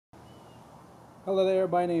Hello there,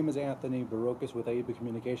 my name is Anthony Barocas with outta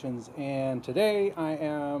Communications, and today I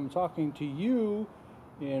am talking to you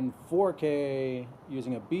in 4K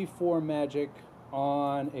using a B4 Magic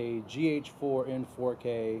on a GH4 in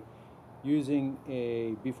 4K using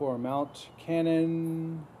a B4 mount,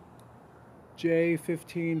 Canon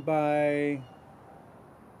J15x8B4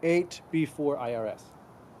 IRS.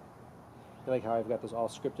 I like how I've got this all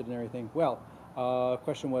scripted and everything. Well,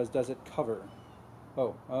 question was, does it cover?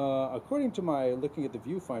 According to my looking at the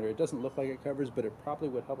viewfinder, it doesn't look like it covers, but it probably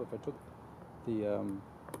would help if I took the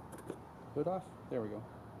hood off. There we go.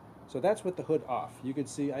 So that's with the hood off. You could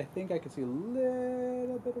see, I think I could see a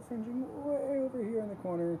little bit of fringing way over here in the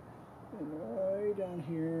corner, and right down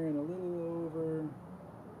here, and a little over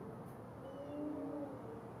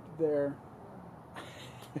there.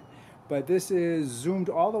 But this is zoomed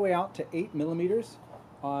all the way out to 8mm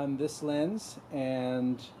on this lens,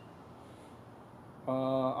 and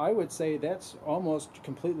I would say that's almost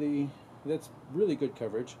completely, that's really good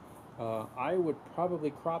coverage. I would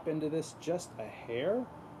probably crop into this just a hair,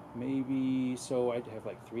 maybe, so I'd have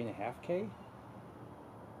like 3.5K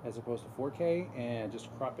as opposed to 4K, and just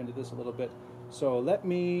crop into this a little bit. So let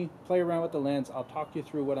me play around with the lens. I'll talk you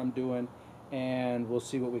through what I'm doing, and we'll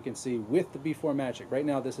see what we can see with the B4 Magic. Right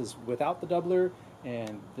now this is without the doubler,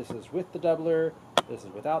 and this is with the doubler. This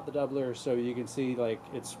is without the doubler, so you can see like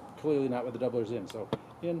it's clearly not with the doublers in. So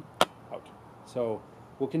in, out. So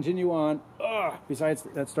we'll continue on. Besides,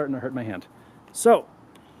 that's starting to hurt my hand. So,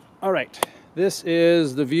 all right, this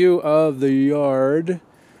is the view of the yard.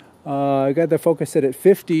 I got the focus set at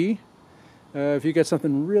 50. If you get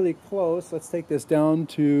something really close, let's take this down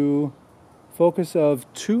to focus of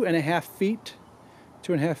 2.5 feet.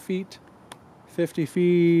 2.5 feet, 50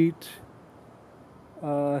 feet,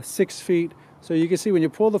 6 feet. So you can see when you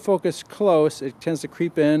pull the focus close, it tends to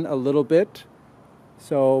creep in a little bit.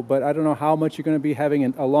 So, but I don't know how much you're going to be having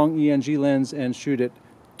a long ENG lens and shoot it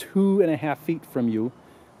 2.5 feet from you.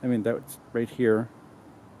 I mean, that's right here.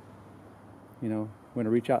 You know, when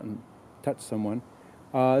to reach out and touch someone.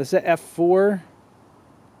 This is at f4.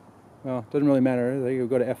 Well, it doesn't really matter. We'll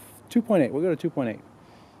go to f2.8. We'll go to 2.8.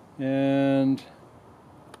 And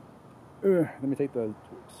let me take the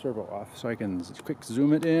servo off so I can quick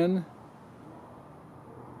zoom it in.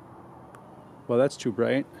 Well, that's too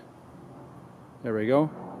bright. There we go.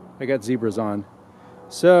 I got zebras on.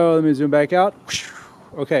 So let me zoom back out.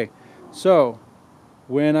 Okay, so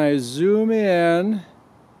when I zoom in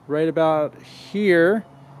right about here,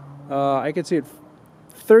 I can see it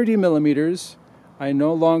 30mm. I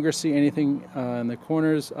no longer see anything in the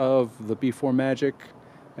corners of the B4 Magic.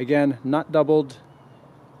 Again, not doubled.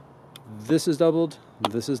 This is doubled.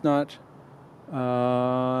 This is not.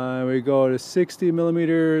 We go to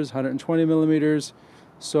 60mm, 120mm.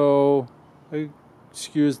 So,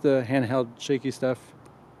 excuse the handheld shaky stuff.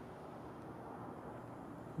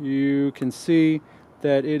 You can see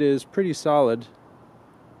that it is pretty solid,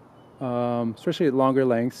 especially at longer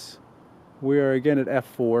lengths. We are again at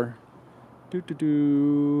f4.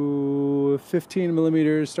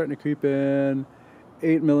 15mm, starting to creep in.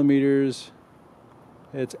 8mm.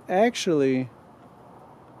 It's actually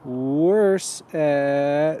worse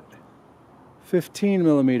at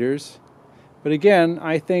 15mm, but again,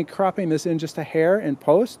 I think cropping this in just a hair in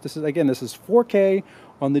post. This is 4K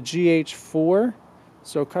on the GH4,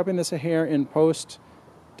 so cropping this a hair in post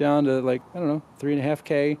down to, like, I don't know,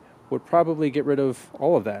 3.5K would probably get rid of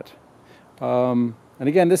all of that. And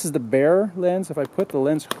again, this is the bare lens. If I put the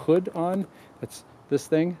lens hood on, that's this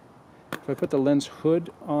thing. If I put the lens hood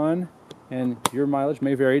on, and your mileage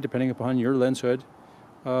may vary depending upon your lens hood.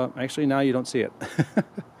 Actually, now you don't see it.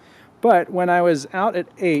 But when I was out at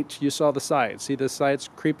 8, you saw the sides. See the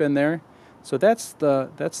sides creep in there? So that's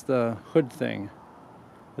the hood thing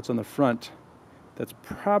that's on the front. That's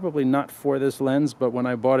probably not for this lens, but when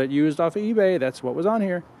I bought it used off of eBay, that's what was on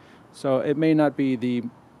here. So it may not be the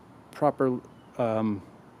proper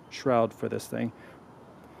shroud for this thing.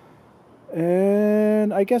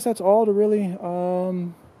 And I guess that's all to really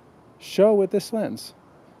show with this lens.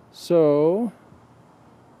 So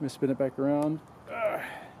let me spin it back around.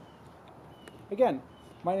 Again,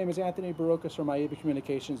 my name is Anthony Barocas from outta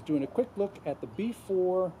Communications, doing a quick look at the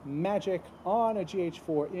B4 Magic on a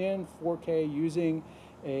GH4 in 4K using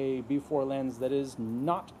a B4 lens that is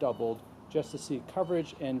not doubled, just to see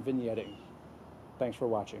coverage and vignetting. Thanks for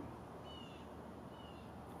watching.